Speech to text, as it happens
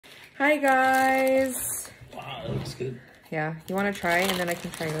Hi guys. Wow, that looks good. Yeah, you want to try and then I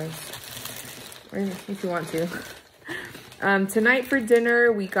can try yours. Or if you want to. Tonight for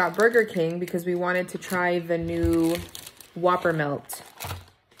dinner, we got Burger King because we wanted to try the new Whopper melt.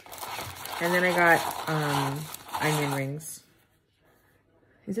 And then I got onion rings.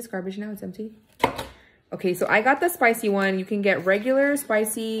 Is this garbage now? It's empty? Okay, so I got the spicy one. You can get regular,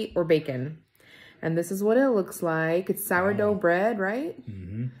 spicy, or bacon. And this is what it looks like. It's sourdough bread, right?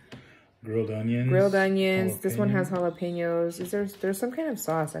 Mm-hmm. Grilled onions. Grilled onions. Jalapeno. This one has jalapenos. There's some kind of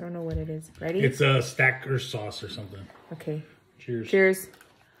sauce. I don't know what it is. Ready? It's a stacker sauce or something. Okay. Cheers. Cheers.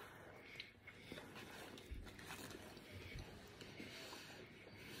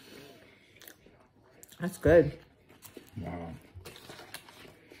 That's good. Wow.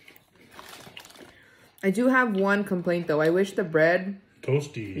 I do have one complaint though. I wish the bread...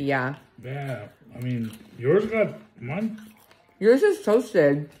 Toasty. Yeah. Yeah. I mean, yours got mine. Yours is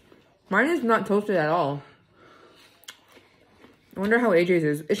toasted. Mine is not toasted at all. I wonder how AJ's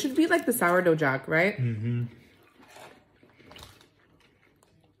is. It should be like the sourdough jack, right? Mm-hmm.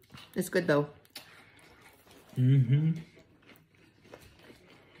 It's good though. Mm-hmm.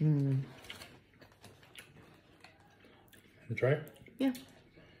 Mm. You try it? Yeah.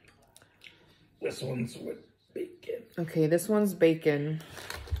 This one's with bacon. Okay, this one's bacon.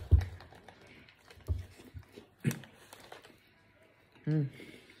 Mm.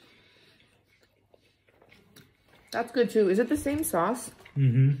 That's good too. Is it the same sauce?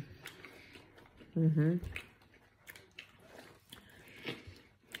 Mm-hmm. Mm-hmm.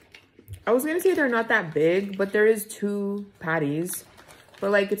 I was gonna say they're not that big, but there is 2 patties.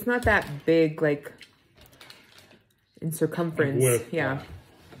 But like, it's not that big, like, in circumference. Yeah.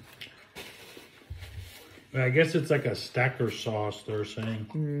 I guess it's like a stacker sauce, they're saying.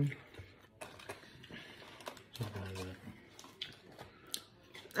 Mm. Something like that.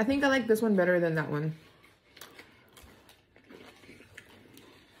 I think I like this one better than that one.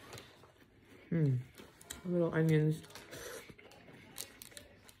 Little onions.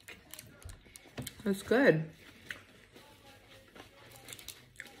 That's good.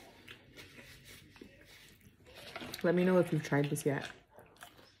 Let me know if you've tried this yet.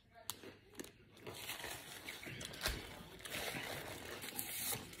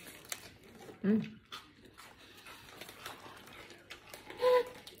 Mm.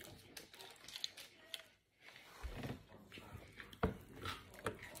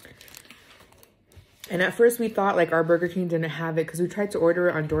 And at first we thought like our Burger King didn't have it because we tried to order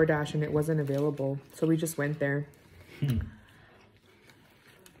it on DoorDash and it wasn't available. So we just went there.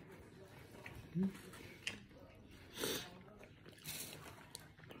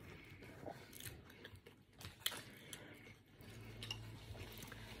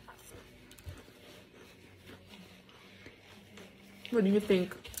 What do you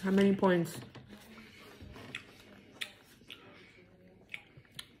think? How many points?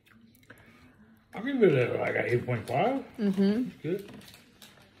 I'll give it like an 8.5. Mm-hmm. Good.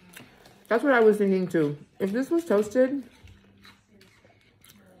 That's what I was thinking too. If this was toasted,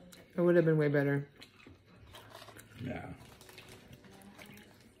 it would have been way better. Yeah.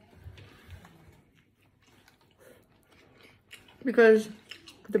 Because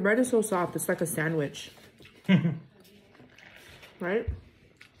the bread is so soft, it's like a sandwich. Right?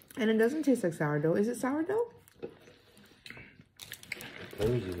 And it doesn't taste like sourdough. Is it sourdough?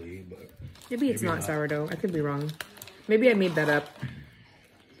 Supposedly, but Maybe it's not sourdough. I could be wrong. Maybe I made that up.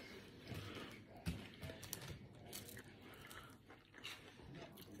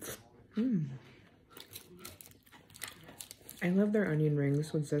 I love their onion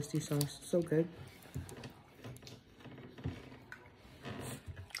rings with zesty sauce. So good.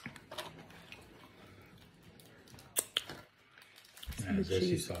 yeah,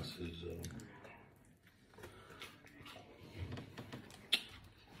 zesty sauce is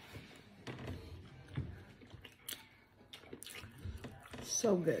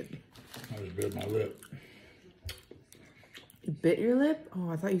so good. I just bit my lip. You bit your lip?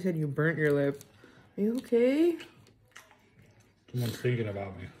 Oh, I thought you said you burnt your lip. Are you okay? Someone's thinking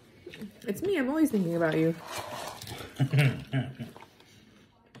about me. It's me. I'm always thinking about you.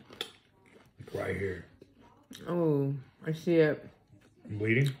 Right here. Oh, I see it. I'm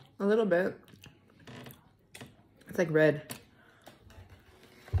bleeding? A little bit. It's like red.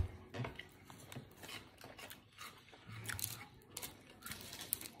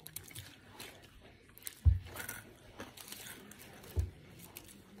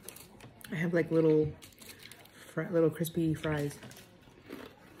 I have like little crispy fries.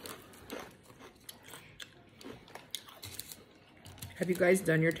 Have you guys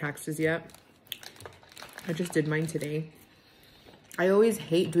done your taxes yet? I just did mine today. I always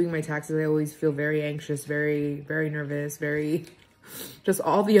hate doing my taxes. I always feel very anxious, very, very nervous, very, just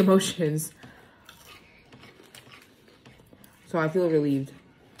all the emotions. So I feel relieved.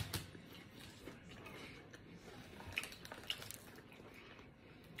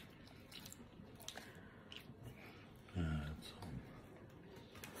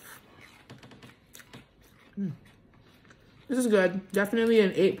 This is good. Definitely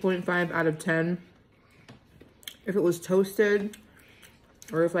an 8.5 out of 10. If it was toasted,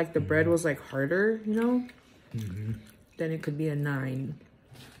 or if like the bread was like harder, you know, then it could be a 9.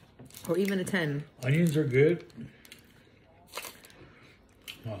 Or even a 10. Onions are good.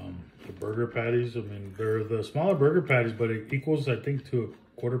 The burger patties, I mean, they're the smaller burger patties, but it equals, I think, to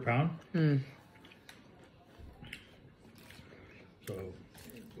a quarter pound. So,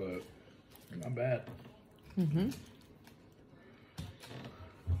 but not bad.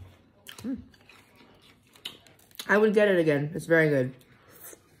 I would get it again. It's very good.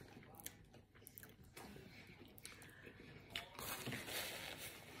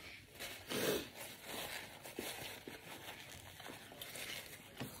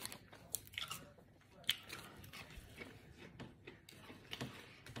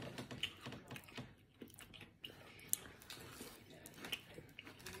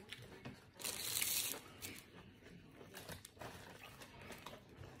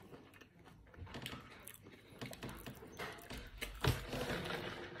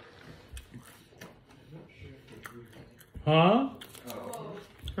 Huh?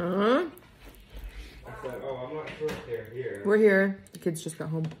 Uh-huh. I said, oh, I'm not sure if they're here. We're here. The kids just got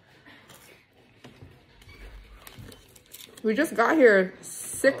home. We just got here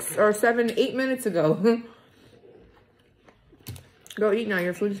 6 or 7, 8 minutes ago. Go eat now.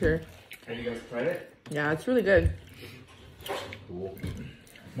 Your food's here. Have you guys tried it? Yeah, it's really good. Cool.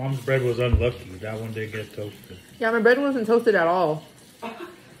 Mom's bread was unlucky. That one did get toasted. Yeah, my bread wasn't toasted at all.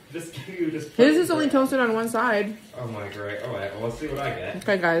 Just His is only toasted on one side. Oh my great. All right, well, let's see what I get.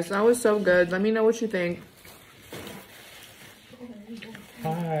 Okay, guys, that was so good. Let me know what you think.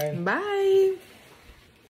 Hi. Bye.